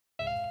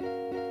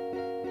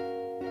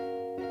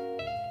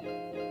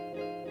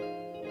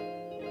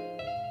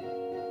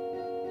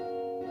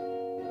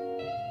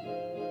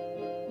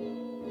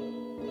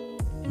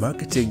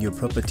Marketing your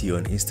property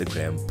on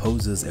Instagram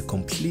poses a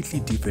completely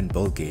different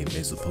ballgame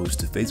as opposed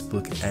to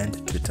Facebook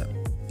and Twitter.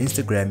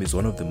 Instagram is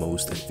one of the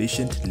most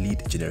efficient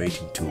lead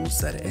generating tools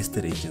that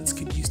estate agents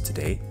can use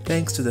today,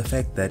 thanks to the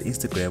fact that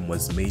Instagram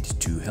was made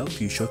to help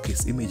you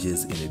showcase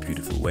images in a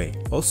beautiful way.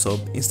 Also,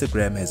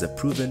 Instagram has a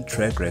proven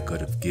track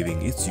record of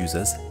giving its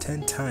users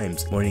 10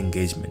 times more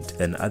engagement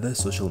than other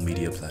social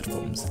media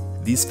platforms.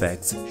 These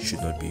facts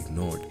should not be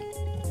ignored.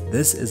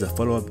 This is a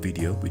follow-up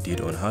video we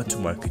did on how to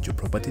market your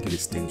property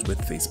listings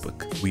with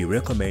Facebook. We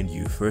recommend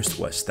you first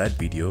watch that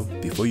video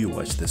before you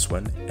watch this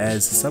one,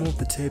 as some of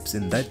the tips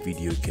in that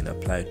video can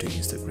apply to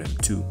Instagram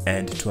too.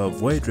 And to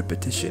avoid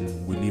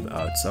repetition, we leave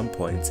out some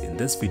points in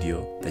this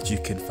video that you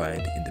can find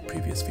in the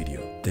previous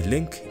video. The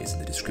link is in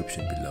the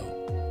description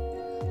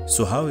below.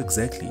 So how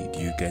exactly do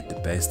you get the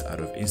best out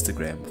of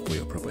Instagram for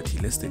your property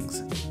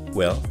listings?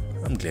 Well,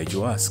 I'm glad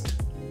you asked.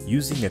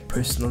 Using a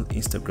personal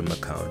Instagram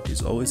account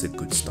is always a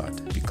good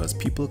start because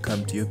people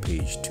come to your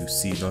page to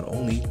see not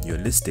only your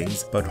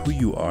listings but who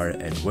you are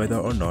and whether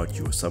or not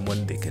you're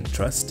someone they can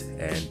trust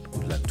and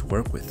would like to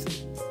work with.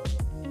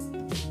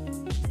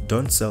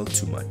 Don't sell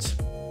too much.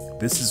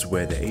 This is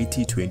where the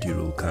 80-20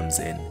 rule comes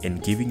in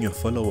giving your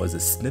followers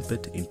a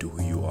snippet into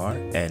who you are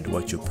and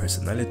what your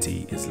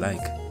personality is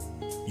like.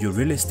 Your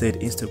real estate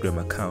Instagram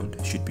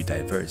account should be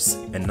diverse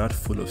and not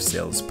full of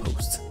sales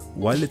posts.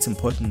 While it's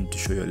important to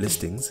show your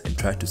listings and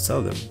try to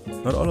sell them,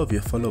 not all of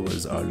your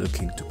followers are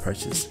looking to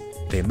purchase.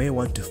 They may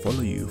want to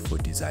follow you for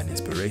design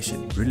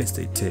inspiration, real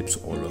estate tips,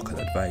 or local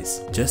advice.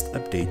 Just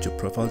update your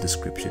profile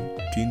description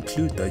to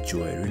include that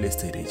you are a real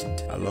estate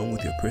agent, along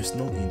with your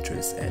personal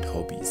interests and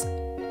hobbies.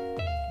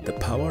 The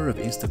power of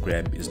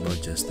Instagram is not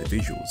just the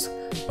visuals,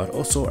 but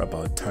also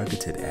about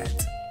targeted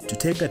ads. To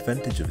take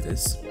advantage of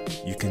this,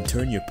 you can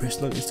turn your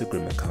personal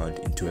Instagram account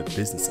into a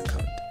business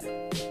account.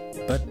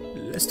 But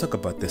let's talk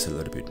about this a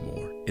little bit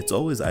more. It's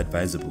always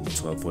advisable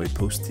to avoid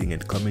posting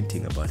and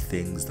commenting about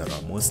things that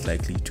are most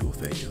likely to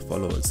offend your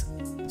followers.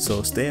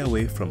 So stay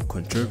away from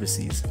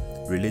controversies,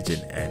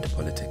 religion, and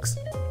politics.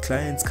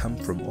 Clients come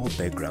from all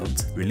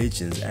backgrounds,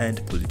 religions,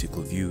 and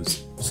political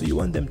views, so you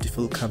want them to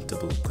feel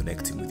comfortable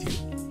connecting with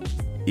you.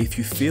 If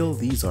you feel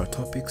these are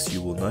topics you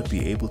will not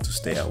be able to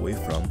stay away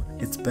from,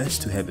 it's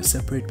best to have a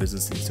separate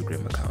business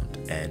Instagram account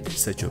and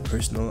set your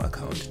personal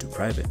account to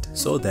private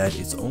so that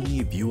it's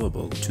only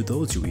viewable to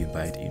those you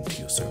invite into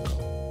your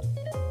circle.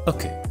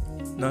 Okay,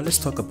 now let's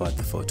talk about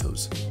the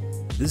photos.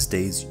 These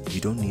days,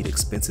 you don't need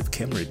expensive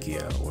camera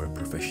gear or a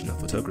professional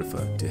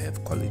photographer to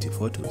have quality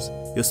photos.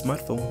 Your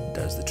smartphone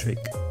does the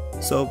trick.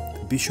 So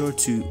be sure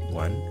to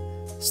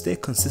 1. Stay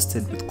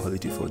consistent with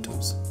quality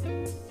photos.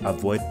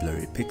 Avoid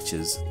blurry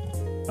pictures.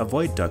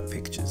 Avoid dark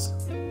pictures.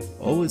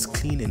 Always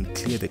clean and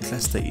clear the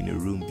cluster in your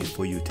room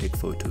before you take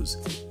photos.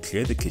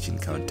 Clear the kitchen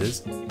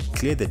counters,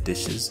 clear the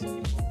dishes,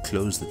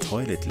 close the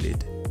toilet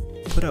lid,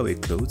 put away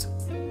clothes,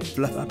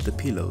 fluff up the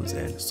pillows,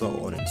 and so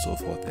on and so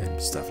forth and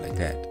stuff like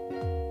that.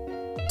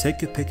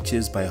 Take your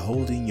pictures by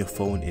holding your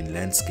phone in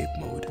landscape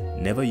mode.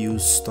 Never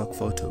use stock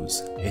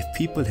photos. If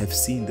people have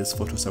seen this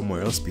photo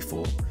somewhere else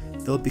before,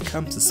 they'll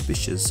become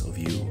suspicious of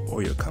you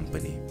or your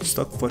company.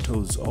 Stock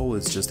photos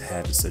always just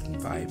have a certain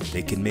vibe.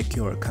 They can make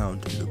your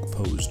account look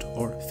posed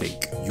or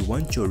fake. You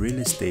want your real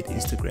estate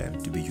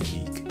Instagram to be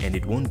unique, and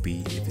it won't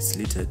be if it's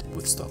littered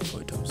with stock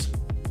photos.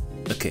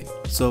 Okay,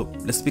 so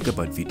let's speak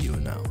about video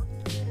now.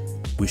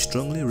 We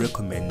strongly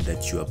recommend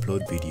that you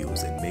upload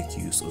videos and make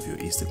use of your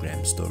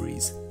Instagram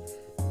stories.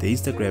 The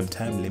Instagram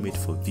time limit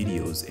for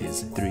videos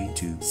is 3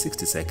 to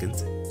 60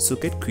 seconds, so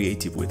get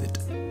creative with it.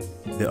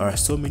 There are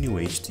so many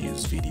ways to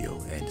use video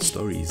and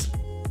stories.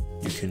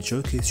 You can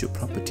showcase your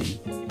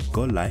property,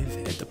 go live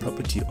at the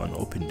property on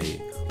open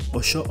day,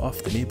 or show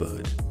off the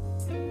neighborhood.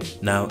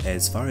 Now,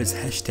 as far as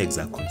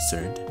hashtags are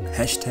concerned,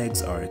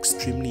 hashtags are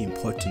extremely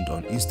important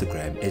on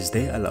Instagram as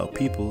they allow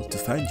people to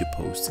find your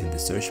posts in the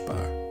search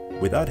bar.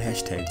 Without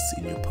hashtags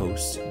in your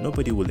posts,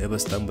 nobody will ever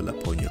stumble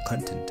upon your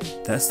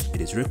content. Thus, it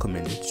is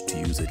recommended to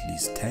use at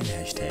least 10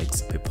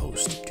 hashtags per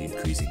post to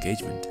increase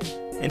engagement.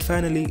 And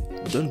finally,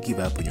 don't give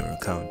up on your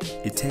account.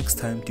 It takes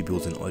time to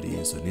build an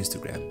audience on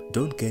Instagram.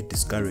 Don't get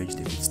discouraged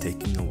if it's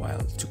taking a while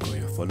to grow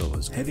your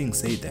followers. Having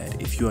said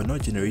that, if you are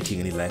not generating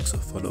any likes or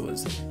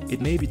followers, it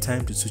may be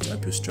time to switch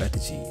up your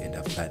strategy and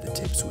apply the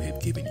tips we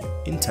have given you.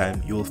 In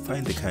time, you will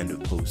find the kind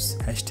of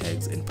posts,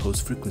 hashtags, and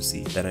post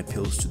frequency that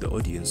appeals to the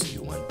audience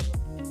you want.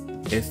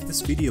 If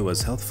this video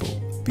was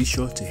helpful, be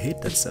sure to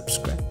hit that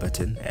subscribe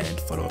button and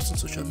follow us on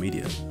social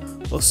media.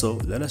 Also,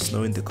 let us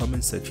know in the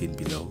comment section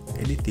below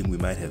anything we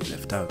might have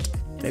left out.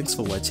 Thanks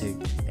for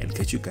watching and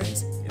catch you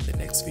guys in the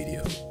next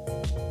video.